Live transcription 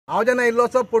हांव जेन्ना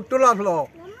इल्लोसो पोट्टुलो आसलो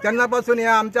तेन्ना पासून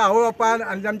ह्या आमच्या आवय बापान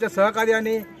आनी आमच्या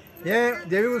सहकार्यांनी हे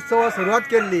देवी उत्सव सुरवात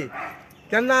केल्ली।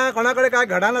 तेन्ना कोणा कडेन कांय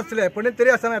घडनासलें, पूण तरी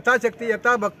आसतना यथाशक्ती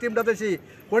यथा भक्ती म्हणटा तशी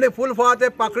कोणी फूल फळां ते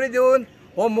पाकळी दिवन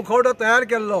हो मुखवटो तयार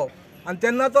केल्लो आनी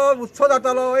तेन्ना तो उत्सव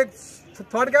जातालो एक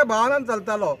थोडक्या भावनान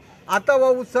चलतालो। आतां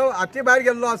हो उत्सव हाती भायर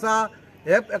गेल्लो आसा,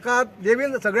 हे एका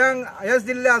देवीन सगळ्यांक यश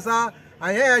दिल्लें आसा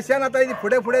आनी हे यशान आतां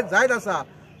फुडें फुडें जायत आसा।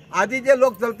 आदी जे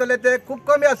लोक चलतले ते खूब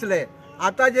कमी आसले,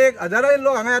 आतां जे हजारांनी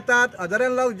लोक हांगा येतात,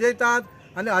 हजारांनी लोक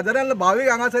जेयतात आनी हजारांनी भावीक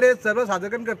हांगासर हे सर्व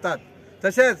सादरीकरण करतात।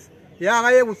 तशेंच ह्या हांगा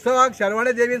हे उत्सवाक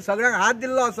शर्वाणी देवीन सगळ्यांक हात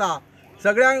दिल्लो आसा।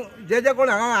 सगळ्यांक जे जे कोण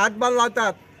हांगा हातभार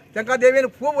लावतात तांकां देवीन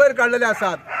खूब वयर काडलेले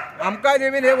आसात। आमकांय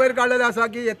देवीन हे वयर काडलेले आसा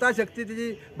की यथाशक्ती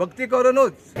तिची भक्ती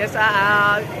करूनच। Yes,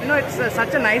 it's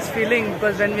such a nice feeling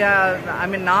because when we are,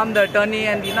 now I'm the attorney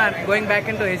and going back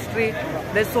into history,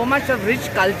 there's so much of rich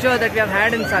culture that we have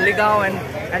had in Saligao and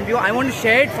I want to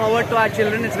share it forward to our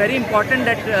children. It's very important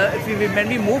that when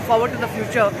we move forward to the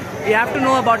future, we have to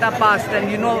know about our past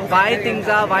and why things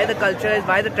are, why the culture is,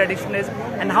 why the tradition is,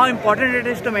 and how important it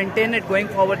is to maintain it going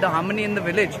forward, the harmony in the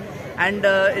village. And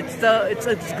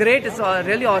it's great. It's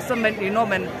really awesome. And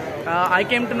when I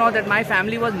came to know that my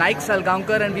family was Naik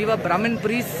Salgaonkar and we were Brahmin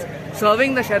priests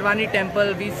serving the Sharvani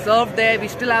temple. We served there. We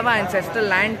still have our ancestral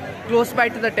land close by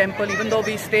to the temple, even though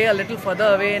we stay a little further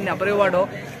away in Abrevado.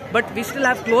 But we still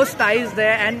have close ties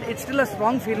there, and it's still a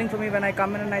strong feeling for me when I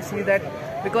come in and I see that,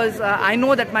 because I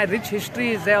know that my rich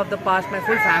history is there of the past. My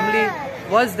full family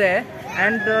was there.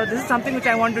 And this is something which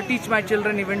I want to teach my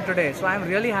children even today. So I am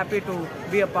really happy to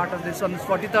be a part of this on this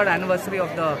 43rd anniversary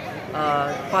of the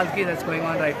Palkhi that's going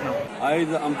on right now.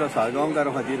 आज आमच्या साळगांवकार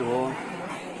खातीर हो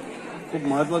खूप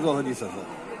महत्वाचो हो दीस आसा।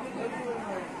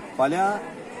 फाल्यां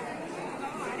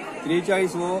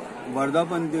 43वो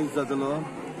वर्धापन दीस जातलो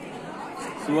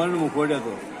सुवर्ण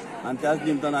मुखवट्याचो आनी त्याच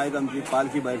निमतान आयज आमची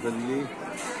पालखी भायर सरली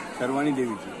शर्वाणी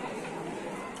देवीची।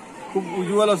 खूप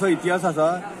उज्वल असो इतिहास आसा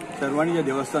शर्वाणीच्या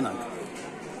देवस्थानात।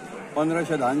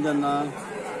 1510 जेन्ना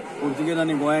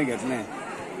पुर्तुगेजांनी गोंया घेतलें,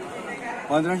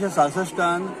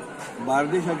 1566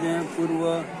 बार्देशाचें पूर्व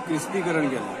क्रिस्तीकरण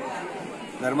केलें,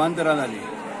 धर्मांतरां जालीं।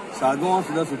 साळगांव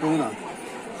सुद्दां सुटूंक ना।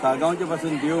 साळगांवचे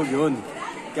पासून देव घेवन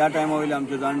त्या टायमा वयले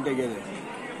आमचे जाणटे गेले।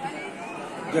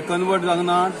 जे कन्वर्ट जावंक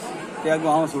ना त्या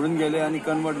गांव सोडून गेले आनी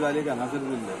कन्वर्ट जाले ते हांगासर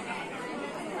उरले।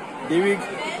 देवीक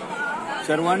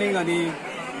शर्वाणीक आनी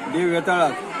देव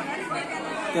वेताळाक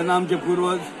तेन्ना आमचे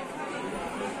पूर्वज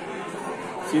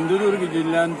सिंधुदुर्ग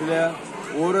जिल्ल्यांतल्या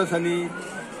ओरस आनी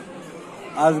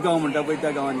आसगांव म्हणटा पळय त्या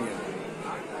गांवांनी गेले।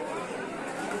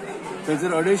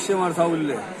 थंयसर 250 वर्सां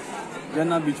उरले।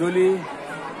 जेन्ना बिचोली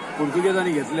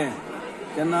पुर्तुगेजांनी घेतले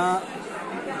तेन्ना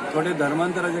थोडे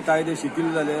धर्मांतराचे कायदे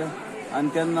शिथील जाले आनी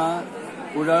तेन्ना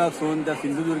कुडाळाक सोडून त्या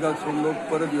सिंधुदुर्गाक सोडून लोक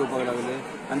परत येवपाक लागले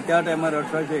आनी त्या टायमार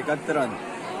 1871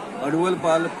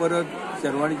 अडवलपाल परत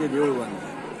शर्वाणीचें देवूळ बांदलें।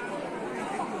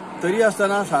 तरी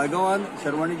आसतना साळगांवान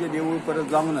शर्वाणीचें देवूळ परत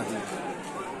जावंक नासलें।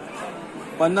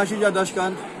 50च्या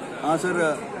दशकांत हांगासर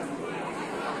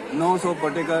नवसो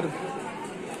पटेकार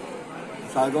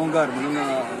साळगांवकार म्हणून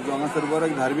जो हांगासर बरो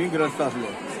धार्मीक ग्रस्त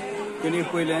आसलो, तेणी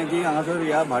पयलें की हांगासर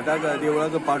ह्या भाटाक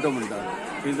देवळाचो पाटो म्हणटा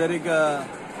थंयसर एक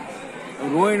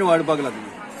रोयण वाडपाक लागली।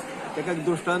 ताका एक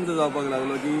दृश्टांत जावपाक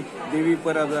लागलो की देवी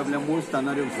परत आपल्या मूळ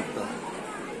स्थानार येवंक सोदता।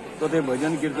 तो ते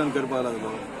भजन कीर्तन करपाक लागलो,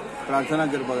 प्रार्थना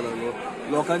करपाक लागलो।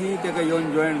 लोकांनी ताका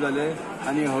येवन जॉयन जाले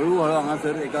आनी हळू हळू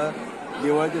हांगासर एका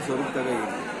देवळाचें स्वरूप ताका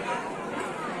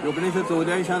येयलें।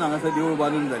 1914 हांगासर देवूळ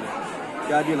बांदून जालें।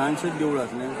 त्या आदी ल्हानशेंच देवूळ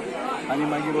आसलें आनी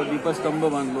मागीर हो दिपस्तंभ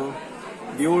बांदलो,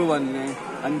 देवूळ बांदलें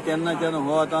आनी तेन्नाच्यान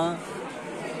हो आतां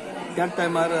त्याच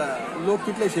टायमार लोक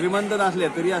कितले श्रीमंत नासले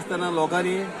तरी आसतना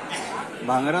लोकांनी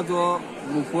भांगराचो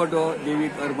मुखवटो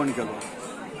देवीक अर्पण केलो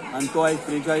आनी तो आयज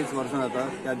 43 वर्सां जाता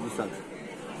त्याच दिसाक।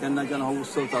 तेन्नाच्यान हो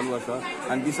उत्सव चालू आसा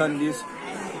आनी दिसान दीस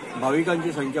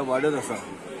भाविकांची संख्या वाडत आसा।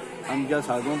 आमच्या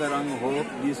साळगांवकारांक हो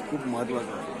दीस खूब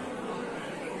म्हत्वाचो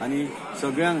आसा आनी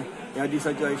सगळ्यांक ह्या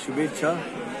दिसाच्यो शुभेच्छा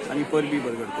आनी परबी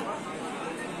बरगडटा।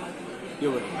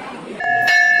 देव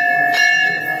बरें।